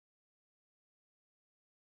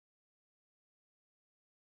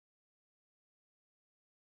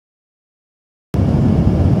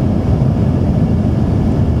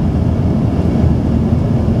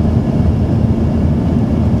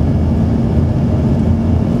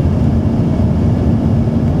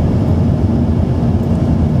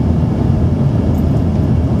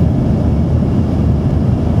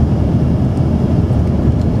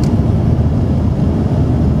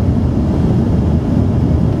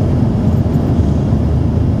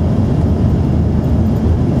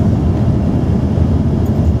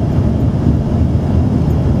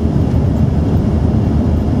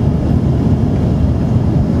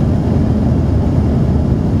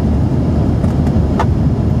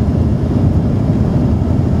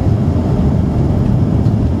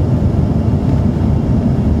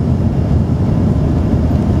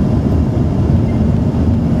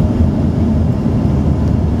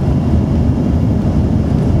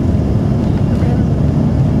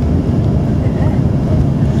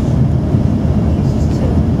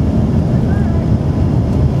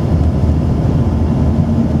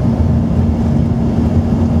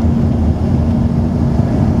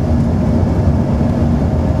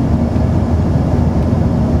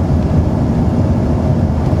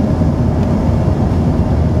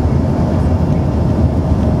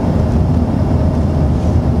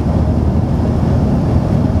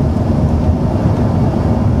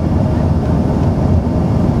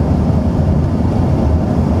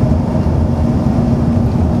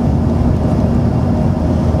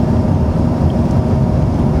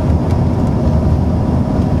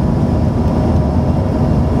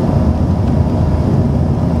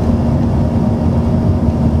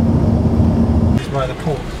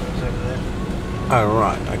Oh,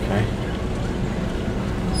 right, okay.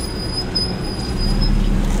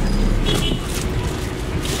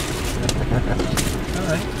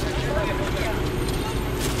 Alright.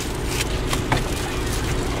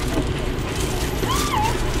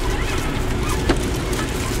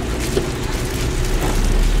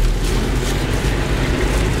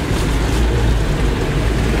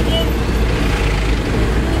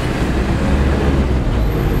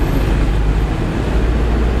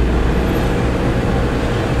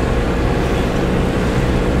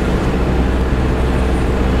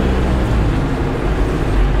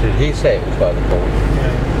 Did he say it was by the port?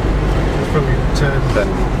 Yeah. It's probably turned. Then,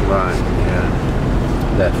 right,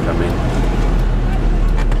 yeah. Left, I mean.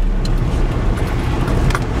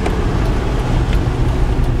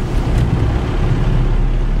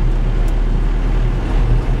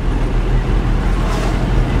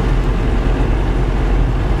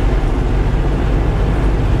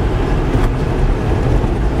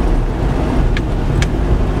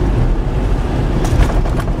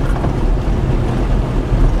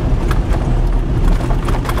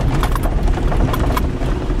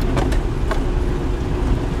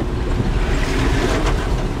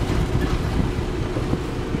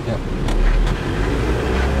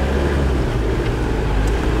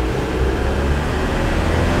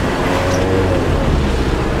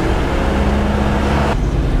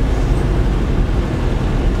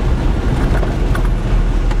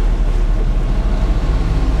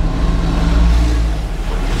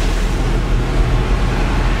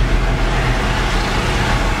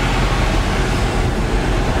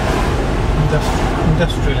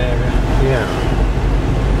 Industrial area. Yeah.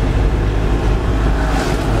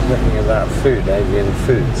 I'm looking at that food, avian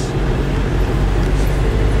foods.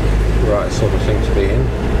 Right sort of thing to be in.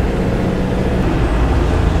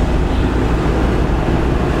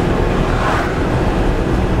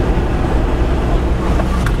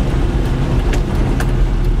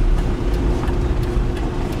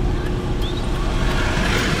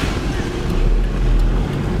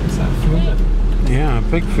 Is that fuel depot? Yeah, a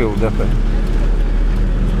big fuel depot.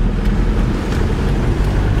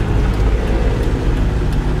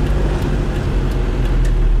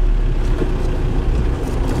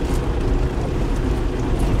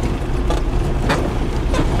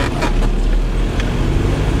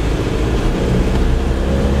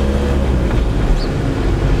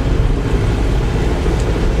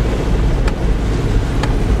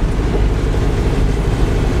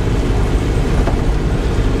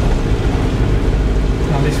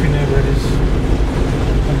 At least we know where it is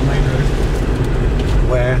on the main road.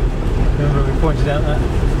 Where? Remember we pointed out that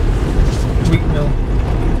wheat mill.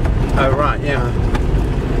 Oh, right, yeah.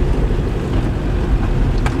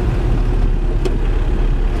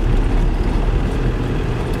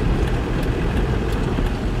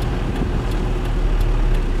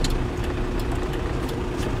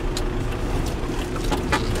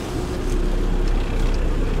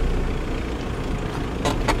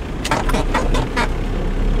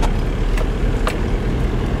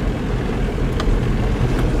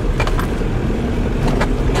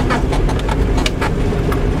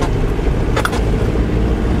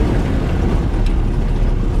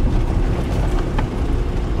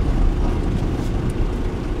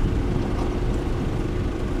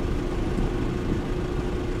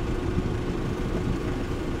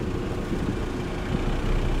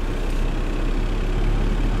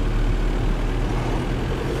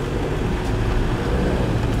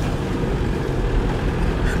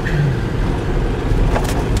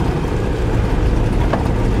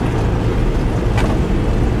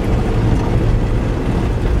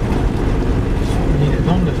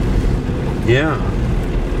 Yeah.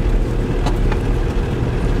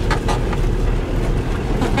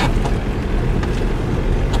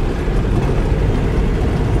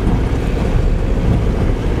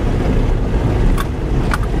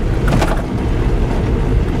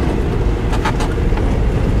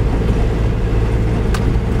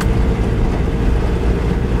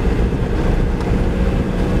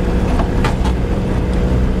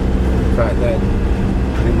 In fact, they're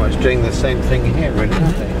pretty much doing the same thing here, really,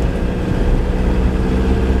 aren't they?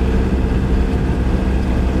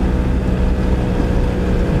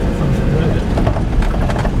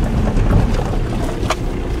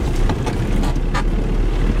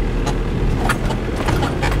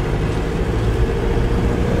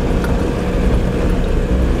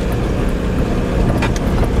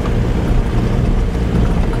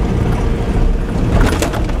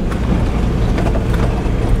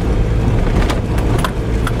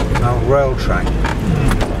 Rail track.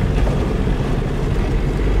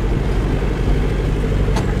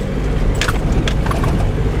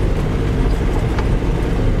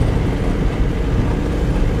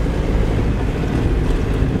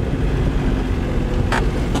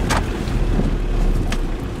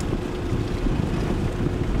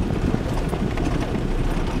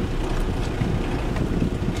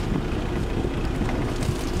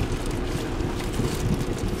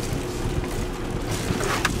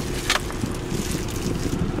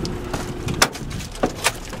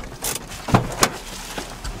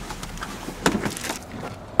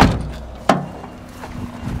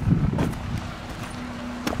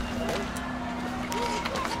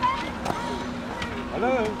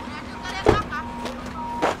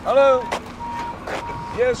 Hello?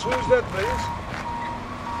 Yes, who's that, please?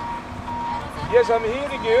 Yes, I'm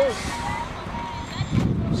hearing you.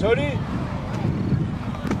 Sorry?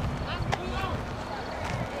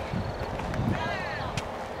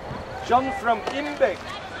 John from Imbeck.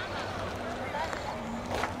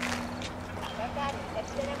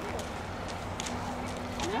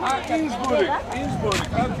 Innsbruck. Innsbruck.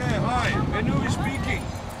 Okay, hi. And who is speaking?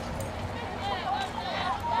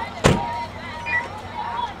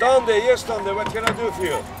 Tande, yes Tande, what can I do for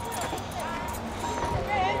you?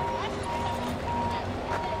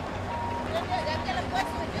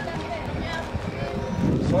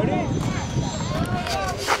 Sorry?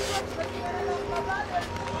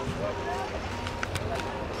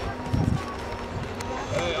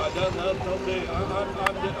 Hey, I don't know, Tande.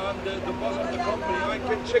 I'm the boss of the company. I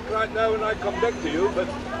can check right now and I come back to you, but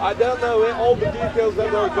I don't know all the details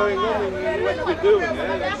that are going on in what we're doing.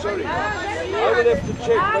 I'm sorry. I will have to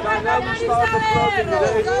check, but I know we started floating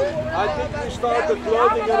today. I think we started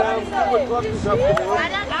floating around 2 o'clock this afternoon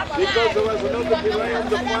because there was another delay on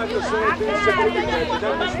the flight facility in certificate, and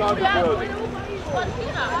then we started floating.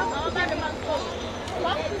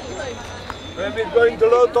 And we're going to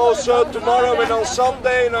load also tomorrow and on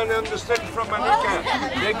Sunday, and I understand from Monica,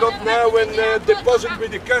 they got now a deposit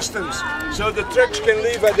with the customs, so the trucks can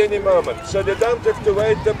leave at any moment. So they don't have to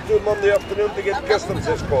wait up to Monday afternoon to get customs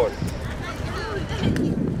escort.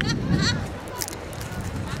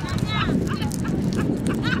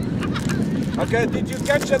 Okay, did you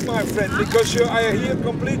catch that, my friend? Because I hear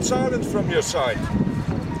complete silence from your side.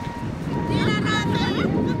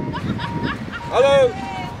 Hello?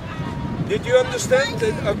 Did you understand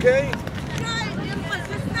it? Okay?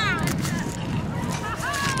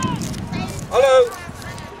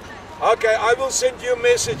 Hello? Okay, I will send you a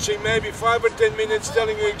message in maybe 5 or 10 minutes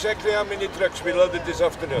telling you exactly how many trucks we loaded this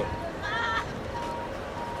afternoon.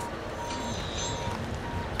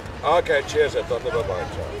 Okay, cheers, Tande, bye-bye.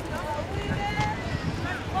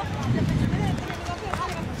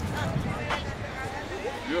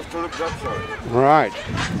 You have to look that side. Right.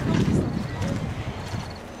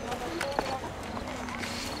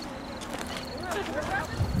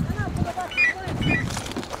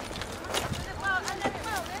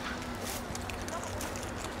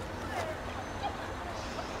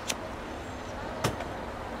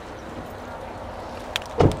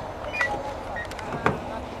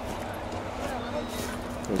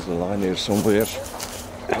 There's a line here somewhere.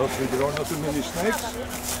 Hopefully there are not too many snakes.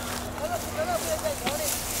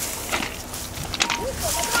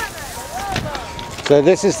 So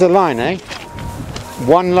this is the line, eh?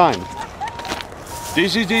 One line.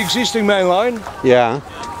 This is the existing main line. Yeah.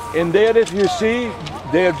 And there, if you see,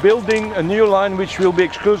 they're building a new line which will be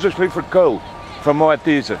exclusively for coal from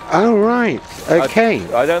Maltese. Oh right. Okay.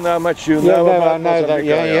 I don't know how much you Yeah, know no, about I know that. Mozambique.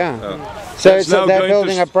 Yeah. So That's they're now going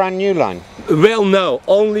building to a brand new line. Well, no,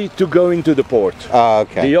 only to go into the port. Oh,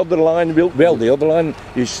 okay. The other line will. Well, the other line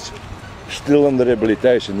is still under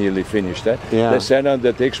rehabilitation, nearly finished. Eh? Yeah. They say now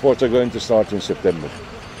that the exports are going to start in September.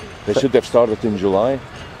 They should have started in July.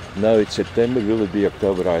 Now it's September. Will it be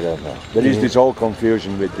October? I don't know. There is this whole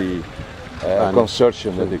confusion with the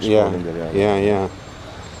consortium that exporting there. Yeah.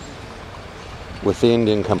 With the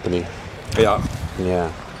Indian company. Yeah.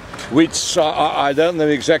 Yeah. Which I don't know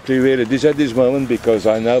exactly where it is at this moment, because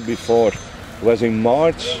I know before it was in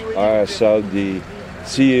March I saw the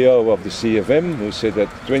CEO of the CFM who said that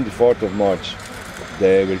 24th of March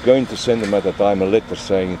they were going to send them at the time a letter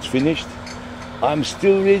saying it's finished. I'm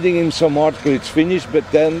still reading in some article it's finished, but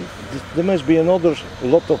then there must be another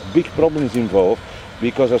lot of big problems involved,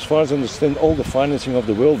 because as far as I understand all the financing of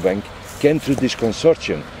the World Bank came through this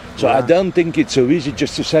consortium. So I don't think it's so easy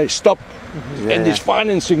just to say stop. And this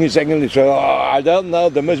financing is actually, so I don't know,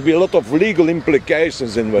 there must be a lot of legal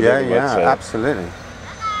implications in whatever. Absolutely.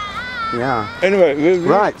 Yeah. Anyway,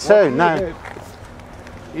 Right, so now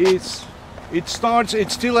it starts,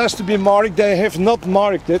 it still has to be marked. They have not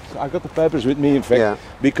marked it. I got the papers with me, in fact,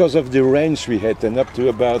 because of the rains we had, and up to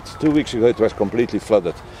about 2 weeks ago it was completely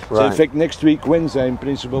flooded. So in fact next week, Wednesday in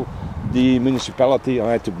principle, the municipality,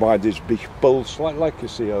 I had to buy these big poles like you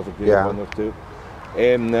see over there, one or two.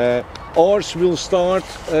 And ours will start,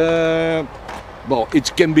 well,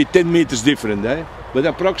 it can be 10 meters different, but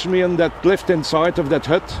approximately on that left hand side of that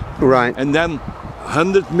hut. Right. And then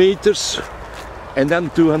 100 meters and then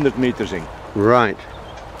 200 meters in. Right.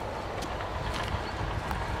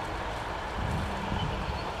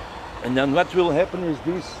 And then what will happen is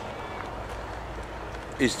this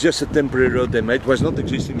is just a temporary road they made. It was not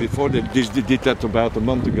existing before. They did that about a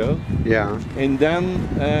month ago. Yeah. And then,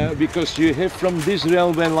 because you have from this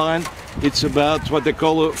railway line, it's about what they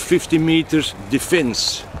call a 50 meters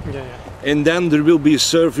defense. Yeah. and then there will be a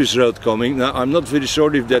service road coming. Now I'm not very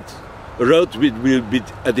sure if that road will be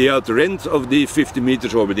at the outer end of the 50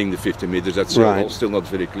 meters or within the 50 meters. That's still not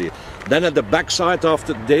very clear. Then at the back side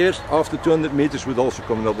after 200 meters would also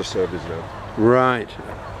come another service road. Right.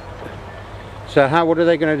 So what are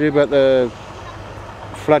they going to do about the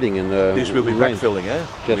flooding and the This will be rain? backfilling, eh?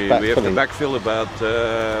 Just we have to backfilling. backfill about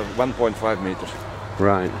 1.5 meters.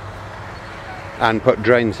 Right. And put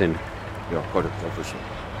drains in. Yeah, got it, obviously.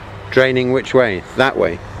 Draining which way? That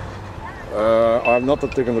way? I'm not a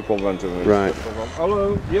technical one. Right.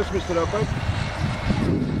 Hello, yes, Mr. Rappert.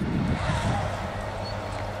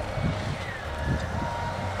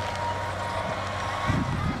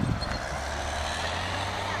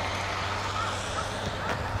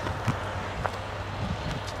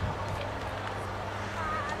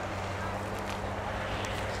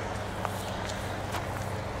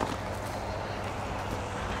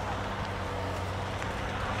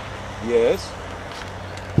 Yes.